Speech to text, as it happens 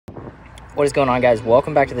What is going on, guys?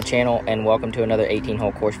 Welcome back to the channel and welcome to another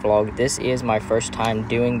 18-hole course vlog. This is my first time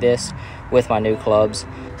doing this with my new clubs.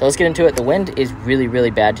 So let's get into it. The wind is really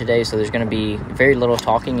bad today, so there's going to be very little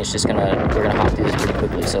talking. It's just we're gonna hop through this pretty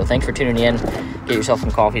quickly. So thanks for tuning in. Get yourself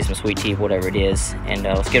some coffee, some sweet tea, whatever it is, and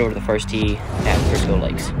let's get over to the first tee at Frisco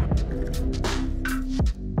Lakes.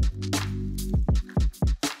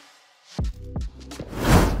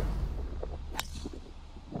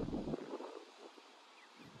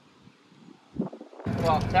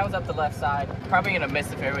 Well, that was up the left side. Probably gonna miss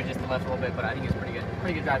the fairway just the left a little bit, but I think it's pretty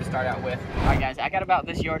good drive to start out with. All right, guys, I got about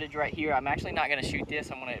this yardage right here. I'm actually not gonna shoot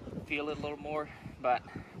this. I'm gonna feel it a little more, but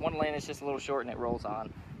one lane is just a little short and it rolls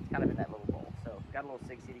on. It's kind of in that little bowl. So got a little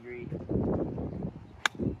 60 degree.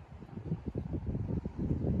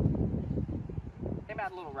 Came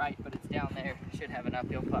out a little right, but it's down there. Should have an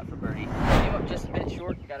uphill putt for birdie. Came up just a bit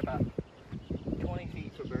short. Got about 20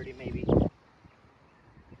 feet for birdie, maybe.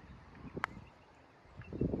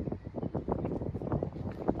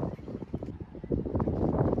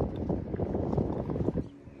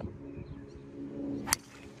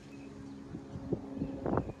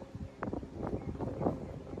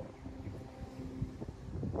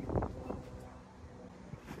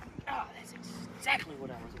 Exactly what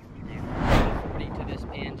I was going to do. 40 to this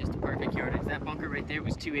pin, just a perfect yardage. That bunker right there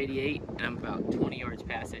was 288, and I'm about 20 yards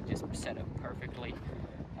past it, just set up perfectly.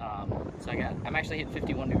 So I'm actually hitting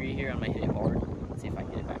 51 degree here. I'm gonna hit it hard. Let's see if I can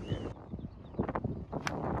get it back there.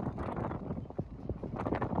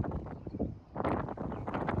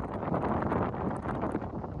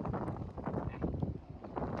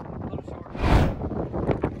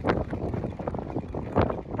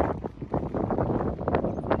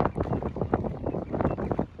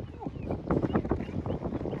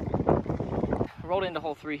 Rolled into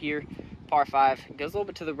hole 3 here, par 5. It goes a little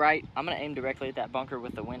bit to the right. I'm going to aim directly at that bunker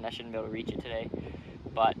with the wind. I shouldn't be able to reach it today,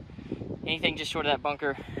 but anything just short of that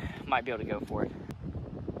bunker, might be able to go for it.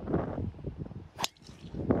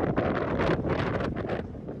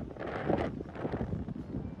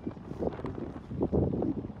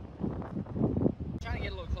 I'm trying to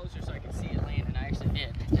get a little closer so I can see it land, and I actually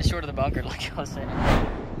did. Just short of the bunker, like I was saying.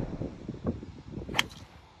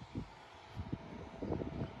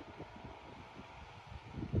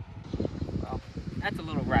 That's a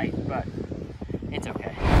little right, but it's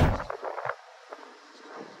okay.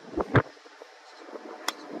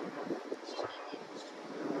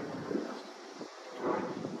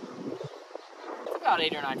 It's about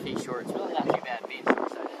 8 or 9 feet short. It's really not too bad being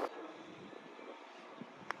short-sighted.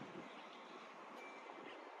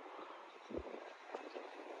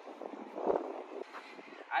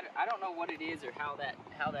 I don't know what it is or how that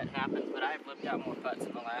happens, but I have flipped out more putts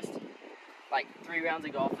in the last, like, 3 rounds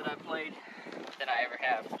of golf that I've played than I ever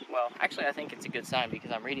have. Well, actually, I think it's a good sign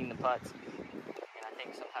because I'm reading the putts, and I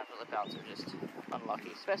think sometimes the lip outs are just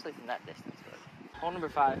unlucky, especially from that distance. But hole number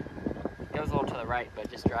 5 goes a little to the right, but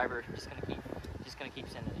just driver, just gonna keep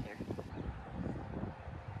sending it here.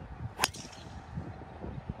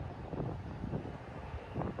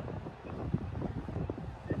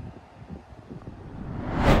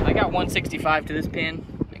 I got 165 to this pin.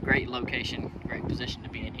 A great location, great position to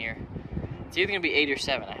be in here. It's either gonna be 8 or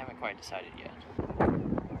 7. I haven't quite decided yet.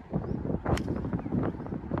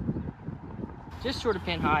 Just short of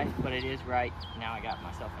pin high, but it is right. Now I got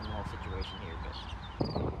myself in a little situation here, but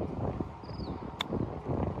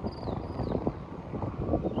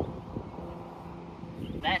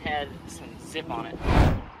that had some zip on it.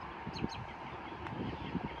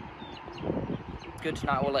 Good to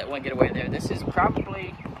not let one get away there. This is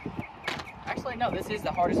probably, actually no, this is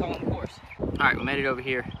the hardest hole in the course. All right, we made it over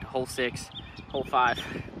here to hole 6, hole 5.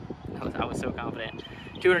 I was so confident.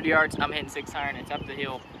 200 yards, I'm hitting 6 iron. It's up the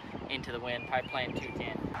hill into the wind, probably playing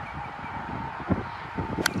 210.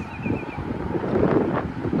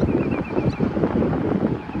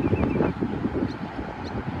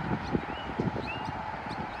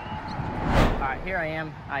 All right, here I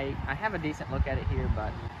am. I have a decent look at it here,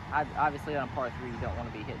 but obviously on par 3, you don't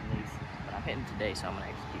want to be hitting these, but I'm hitting today, so I'm going to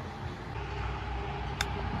execute.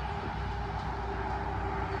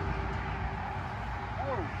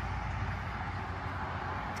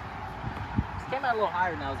 Came out a little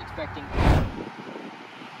higher than I was expecting.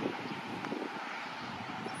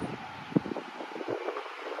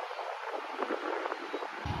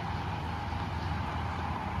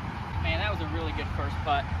 Man, that was a really good first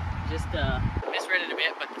putt. Just misread it a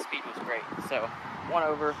bit, but the speed was great. So 1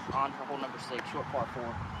 over on to hole number 6, short par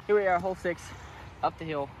 4. Here we are, hole 6, up the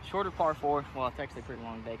hill, shorter par 4. Well, it's actually a pretty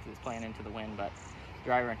long day because it's playing into the wind, but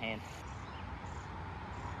driver in hand.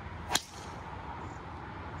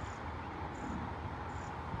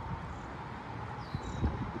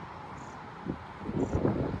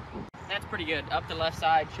 pretty good. Up the left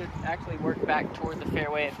side, should actually work back toward the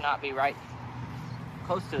fairway, if not be right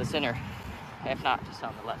close to the center. If not, just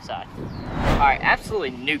on the left side. All right,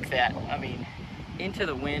 absolutely nuke that. I mean, into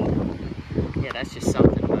the wind. Yeah, that's just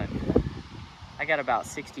something, but I got about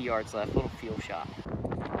 60 yards left, little fuel shot.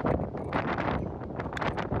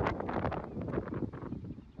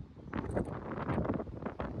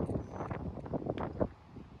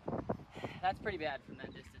 That's pretty bad from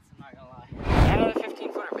that distance, I'm not gonna lie. Got another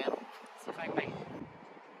 15-footer, man. Let's see if I can make it.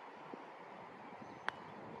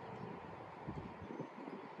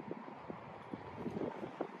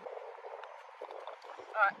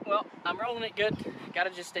 Alright, well, I'm rolling it good. Gotta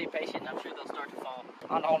just stay patient, and I'm sure they'll start to fall.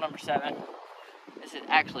 On hole number 7. This is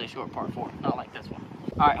actually a short par 4, not like this one.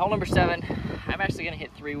 Alright, hole number 7. I'm actually gonna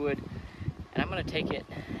hit 3-wood, and I'm gonna take it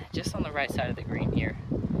just on the right side of the green here.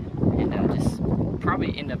 And just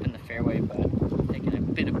probably end up in the fairway, but taking a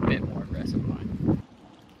bit more aggressive line.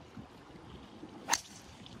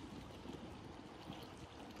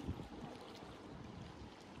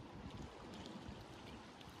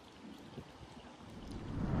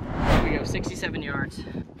 Here we go, 67 yards,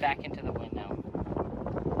 back into the wind now.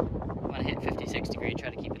 I'm gonna hit 56 degree, try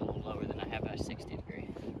to keep it a little lower than I have at 60 degree.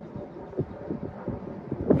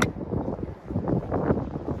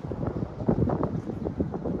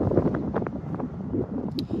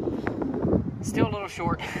 Still a little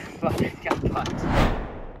short, but got putts.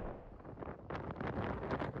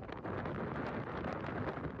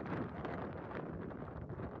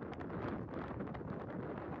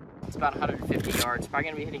 It's about 150 yards. Probably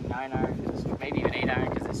gonna be hitting 9-iron, maybe even 8-iron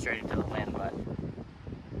because it's straight into the wind, but.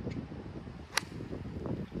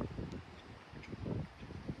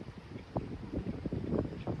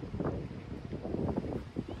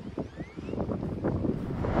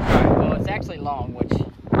 Alright, well, it's actually long, which is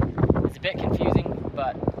a bit confusing,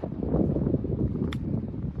 but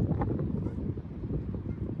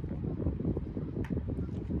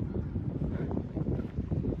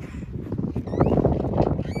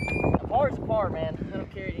a par is a par, man. I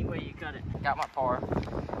don't care any way you cut it. Got my par.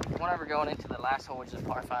 Whenever going into the last hole, which is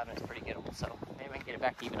par 5, and it's pretty gettable, so maybe I can get it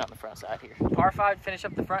back even on the front side here. Par 5, finish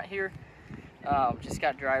up the front here. Just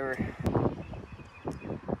got driver.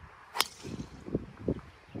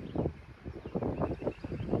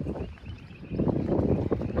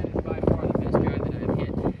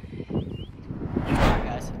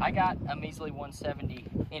 I got a measly 170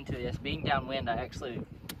 into this. Being downwind, I actually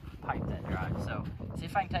piped that drive. So, see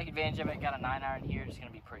if I can take advantage of it. Got a 9-iron here. It's going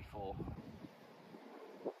to be pretty full.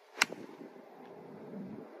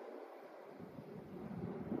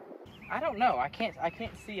 I don't know. I can't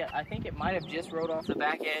see it. I think it might have just rode off the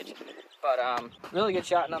back edge. But, really good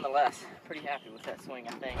shot nonetheless. Pretty happy with that swing,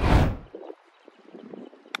 I think.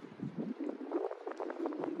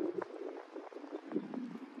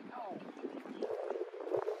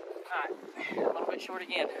 Alright, a little bit short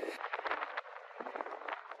again.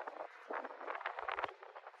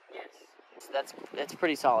 Yes. That's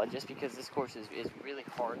pretty solid just because this course is really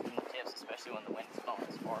hard in the tips, especially when the wind is blowing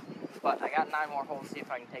this far. But I got 9 more holes to see if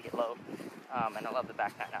I can take it low. And I love the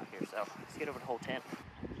back 9 out here, so let's get over to hole 10.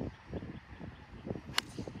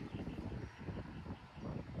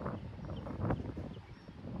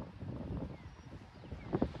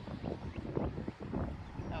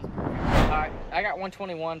 Alright, I got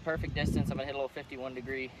 121, perfect distance. I'm going to hit a little 51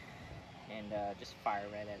 degree and just fire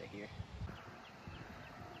right at it here.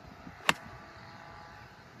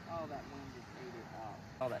 Oh, that wind just ate it up.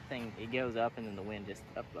 Oh, that thing, it goes up and then the wind just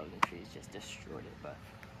uploads the trees, just destroyed it, but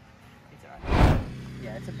it's alright.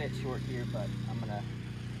 Yeah, it's a bit short here, but I'm going to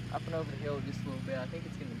up and over the hill just a little bit. I think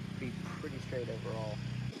it's going to be pretty straight overall.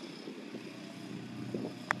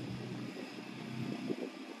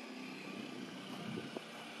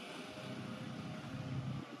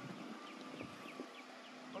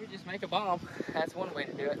 Just make a bomb. That's one way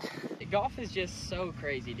to do it. Golf is just so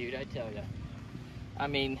crazy, dude, I tell you. I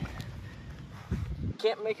mean, you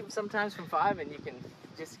can't make them sometimes from 5, and you can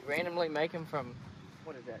just randomly make them from,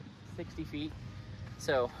 what is that, 60 feet?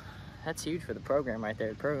 So that's huge for the program right there.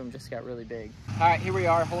 The program just got really big. All right, here we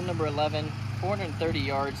are, hole number 11, 430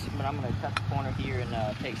 yards, but I'm gonna cut the corner here and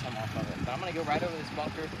take some off of it. But I'm gonna go right over this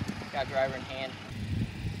bunker, got driver in hand.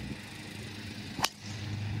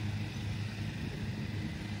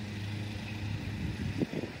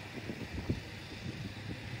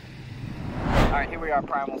 All right, here we are,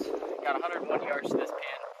 primals. Got 101 yards to this pin.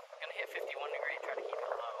 Gonna hit 51 degree, try to keep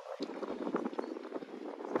it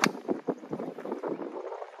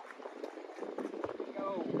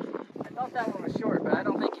low. Yo, I thought that one was short, but I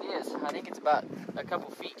don't think it is. I think it's about a couple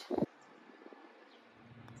feet.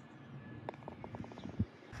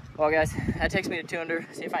 Well, guys, that takes me to 2 under.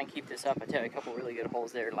 See if I can keep this up. I tell you, a couple really good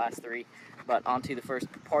holes there, last 3. But on to the first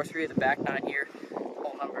par 3 of the back 9 here.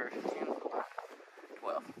 Hole number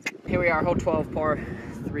 12. Here we are, hole 12, par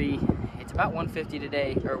 3. It's about 150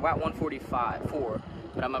 today, or about 145,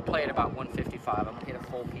 but I'm going to play it about 155. I'm going to hit a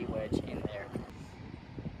full P wedge in there.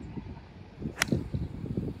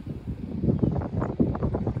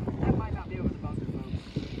 That might not be over the bunker, folks.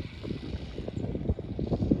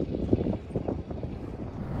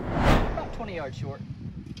 About 20 yards short.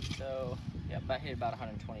 So, yeah, I hit about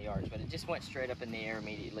 120 yards, but it just went straight up in the air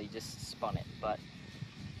immediately, just spun it. But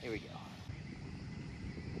here we go.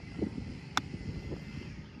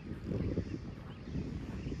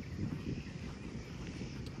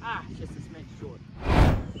 It's just a smidge short.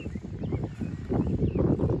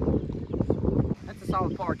 That's a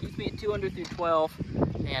solid par. Keeps me at 2 under through 12,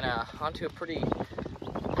 and onto a pretty.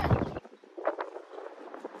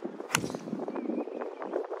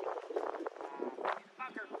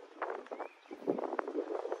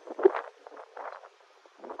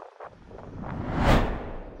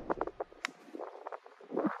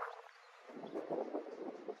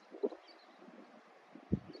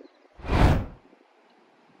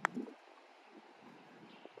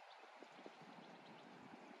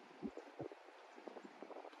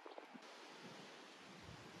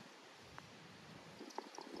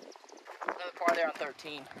 Another par there on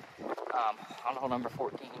 13, on hole number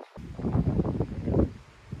 14.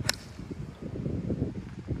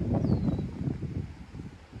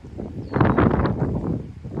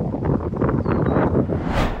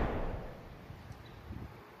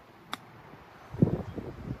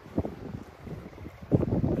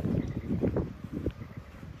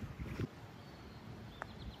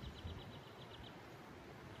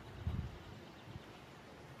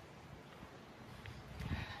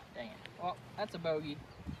 Well, that's a bogey.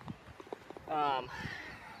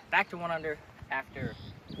 Back to 1 under after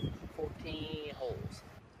 14 holes.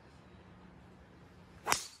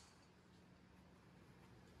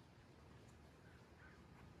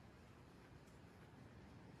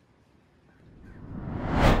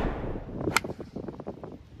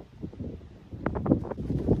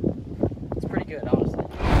 It's pretty good, honestly.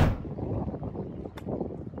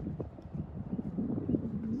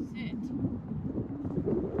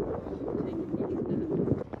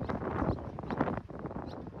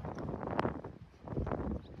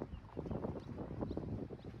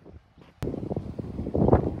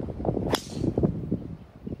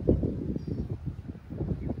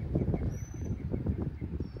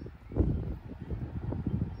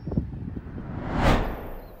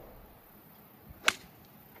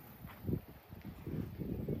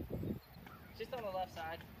 Just on the left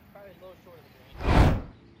side, probably a little short of the green.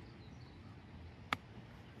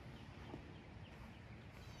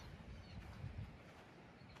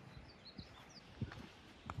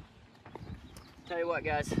 Tell you what,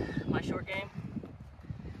 guys, my short game,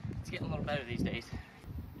 it's getting a little better these days.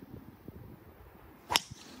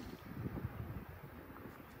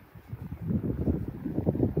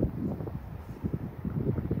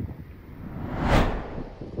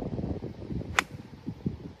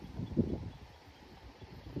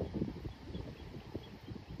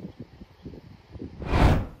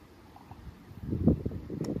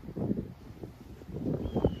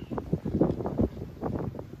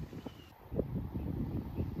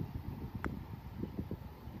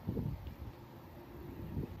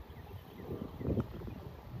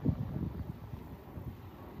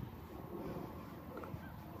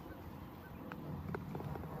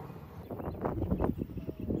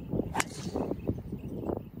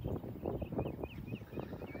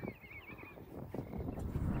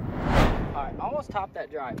 Alright, almost topped that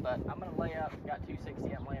drive, but I'm going to lay up. Got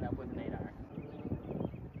 260, I'm laying up with an 8 iron.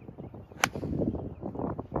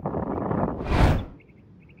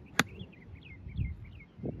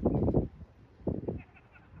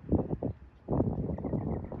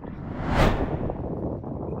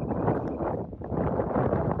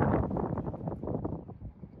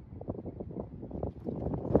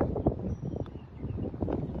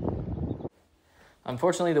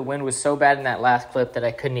 Unfortunately, the wind was so bad in that last clip that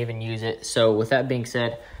I couldn't even use it. So with that being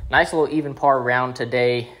said, nice little even par round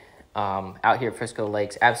today out here at Frisco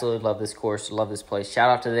Lakes. Absolutely love this course, love this place. Shout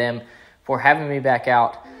out to them for having me back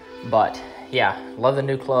out. But yeah, love the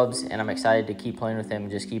new clubs, and I'm excited to keep playing with them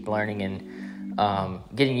and just keep learning and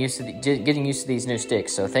getting used to these new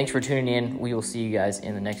sticks. So thanks for tuning in. We will see you guys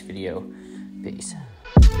in the next video. Peace.